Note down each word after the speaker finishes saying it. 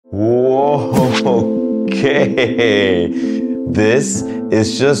Whoa, okay. This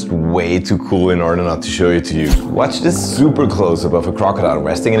is just way too cool in order not to show it to you. Watch this super close-up of a crocodile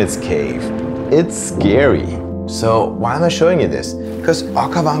resting in its cave. It's scary. So why am I showing you this? Because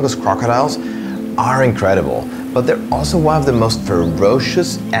Okavango's crocodiles are incredible, but they're also one of the most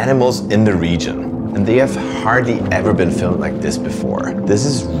ferocious animals in the region. And they have hardly ever been filmed like this before. This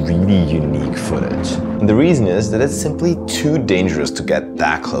is really unique footage. And the reason is that it's simply too dangerous to get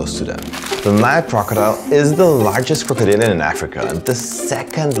that close to them. The Nile crocodile is the largest crocodilian in Africa and the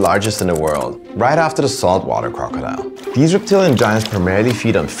second largest in the world, right after the saltwater crocodile. These reptilian giants primarily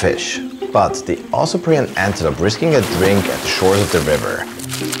feed on fish, but they also prey on antelope, risking a drink at the shores of the river.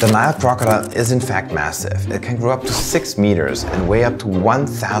 The Nile crocodile is in fact massive. It can grow up to 6 meters and weigh up to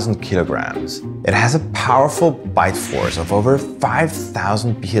 1,000 kilograms. It has a powerful bite force of over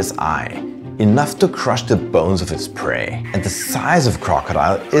 5,000 psi, enough to crush the bones of its prey. And the size of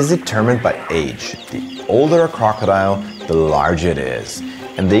crocodile is determined by age. The older a crocodile, the larger it is.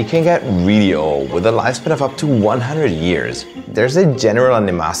 And they can get really old, with a lifespan of up to 100 years. There's a general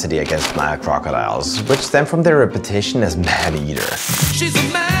animosity against Nile crocodiles, which stem from their reputation as man-eater. She's a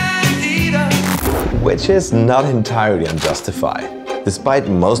man-eater! Which is not entirely unjustified, despite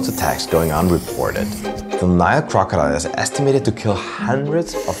most attacks going unreported. The Nile crocodile is estimated to kill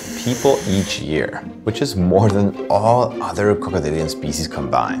hundreds of people each year, which is more than all other crocodilian species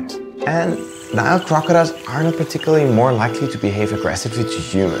combined. And Nile crocodiles are not particularly more likely to behave aggressively to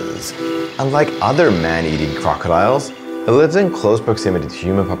humans. Unlike other man-eating crocodiles, it lives in close proximity to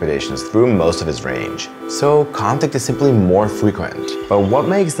human populations through most of its range, so contact is simply more frequent. But what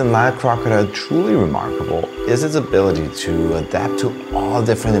makes the Nile crocodile truly remarkable is its ability to adapt to all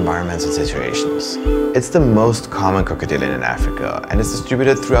different environments and situations. It's the most common crocodilian in Africa and is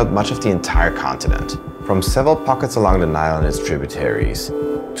distributed throughout much of the entire continent, from several pockets along the Nile and its tributaries,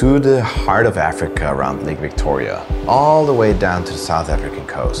 to the heart of Africa around Lake Victoria, all the way down to the South African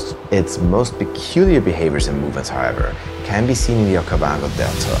coast. Its most peculiar behaviors and movements, however, can be seen in the Okavango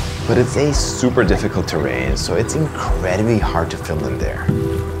Delta. But it's a super difficult terrain, so it's incredibly hard to film them there.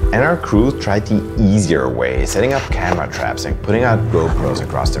 And our crew tried the easier way, setting up camera traps and putting out GoPros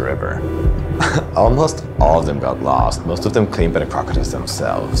across the river. Almost all of them got lost, most of them claimed by the crocodiles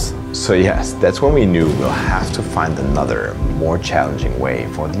themselves. So yes, that's when we knew we'll have to find another, more challenging way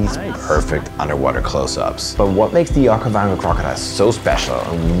for these perfect underwater close-ups. But what makes the Okavango crocodile so special,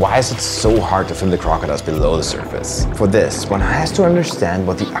 and why is it so hard to film the crocodiles below the surface? For this, one has to understand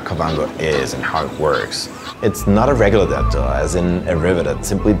what the Okavango is and how it works. It's not a regular delta, as in a river that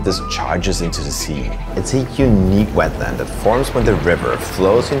simply discharges into the sea. It's a unique wetland that forms when the river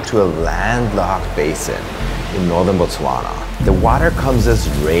flows into a landlocked basin in northern Botswana. The water comes as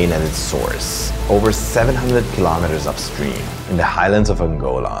rain at its source, over 700 kilometers upstream, in the highlands of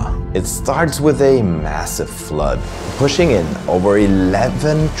Angola. It starts with a massive flood, pushing in over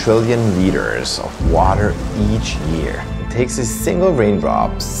 11 trillion liters of water each year. It takes a single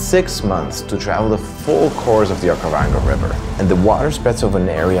raindrop 6 months to travel the full course of the Okavango River, and the water spreads over an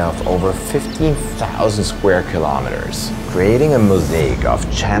area of over 15,000 square kilometers, creating a mosaic of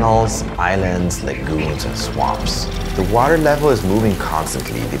channels, islands, lagoons, and swamps. The water level is moving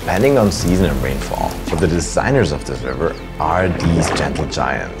constantly, depending on season and rainfall. But the designers of this river are these gentle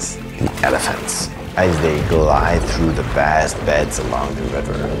giants, the elephants. As they glide through the vast beds along the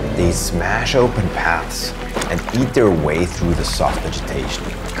river, they smash open paths and eat their way through the soft vegetation,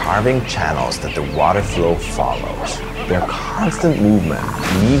 carving channels that the water flow follows. Their constant movement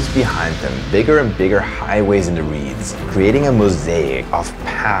leaves behind them bigger and bigger highways in the reeds, creating a mosaic of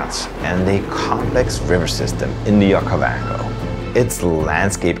paths and a complex river system in the Okavango. It's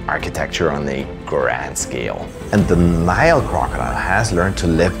landscape architecture on a grand scale. And the Nile crocodile has learned to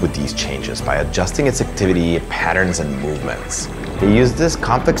live with these changes by adjusting its activity, patterns, and movements. They use this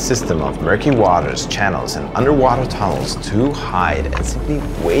complex system of murky waters, channels, and underwater tunnels to hide and simply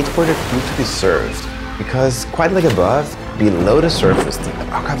wait for their food to be served. Because quite like above, below the surface, the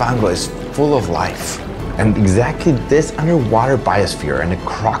Okavango is full of life. And exactly this underwater biosphere and the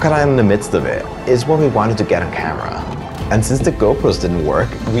crocodile in the midst of it is what we wanted to get on camera. And since the GoPros didn't work,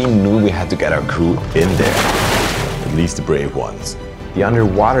 we knew we had to get our crew in there. At least the brave ones. The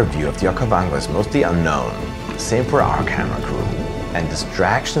underwater view of the Okavango is mostly unknown. Same for our camera crew. And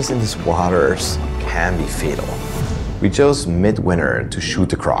distractions in these waters can be fatal. We chose midwinter to shoot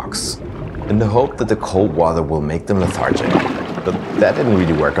the crocs, in the hope that the cold water will make them lethargic. But that didn't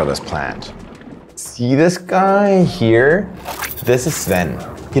really work out as planned. See this guy here? This is Sven.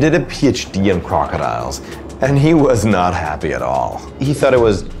 He did a PhD on crocodiles. And he was not happy at all. He thought it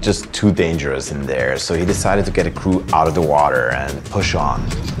was just too dangerous in there, so he decided to get a crew out of the water and push on.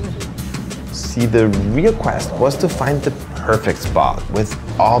 See, the real quest was to find the perfect spot with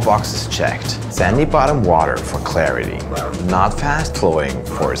all boxes checked. Sandy bottom water for clarity, not fast flowing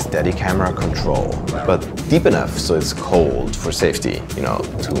for steady camera control, but deep enough so it's cold for safety, you know,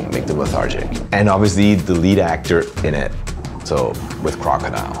 to make them lethargic. And obviously the lead actor in it, so with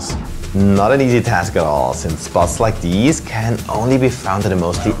crocodiles. Not an easy task at all, since spots like these can only be found in the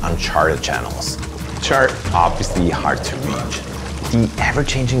mostly uncharted channels, which are obviously hard to reach. The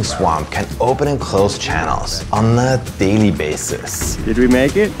ever-changing swamp can open and close channels on a daily basis. Did we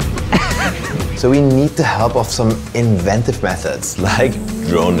make it? So we need the help of some inventive methods like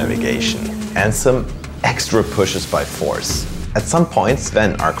drone navigation and some extra pushes by force. At some point,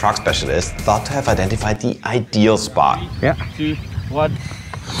 Sven, our croc specialist, thought to have identified the ideal spot. Yeah. 2, 1.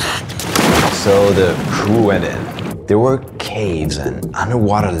 So the crew went in. There were caves and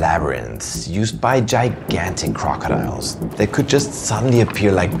underwater labyrinths used by gigantic crocodiles that could just suddenly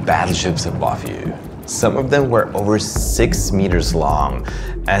appear like battleships above you. Some of them were over 6 meters long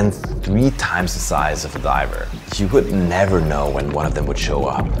and 3 times the size of a diver. You would never know when one of them would show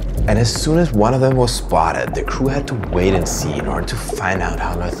up. And as soon as one of them was spotted, the crew had to wait and see in order to find out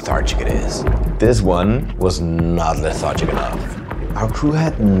how lethargic it is. This one was not lethargic enough. Our crew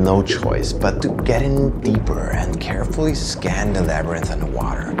had no choice but to get in deeper and carefully scan the labyrinth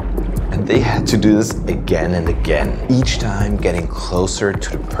underwater. And they had to do this again and again, each time getting closer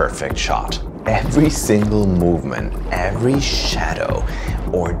to the perfect shot. Every single movement, every shadow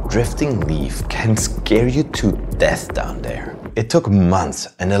or drifting leaf can scare you to death down there. It took months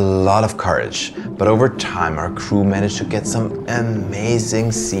and a lot of courage, but over time our crew managed to get some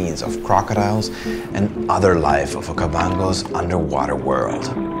amazing scenes of crocodiles and other life of Okavango's underwater world.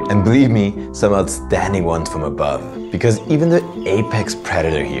 And believe me, some outstanding ones from above, because even the apex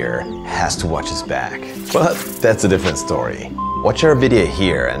predator here has to watch his back. But that's a different story. Watch our video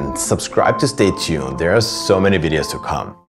here and subscribe to stay tuned. There are so many videos to come.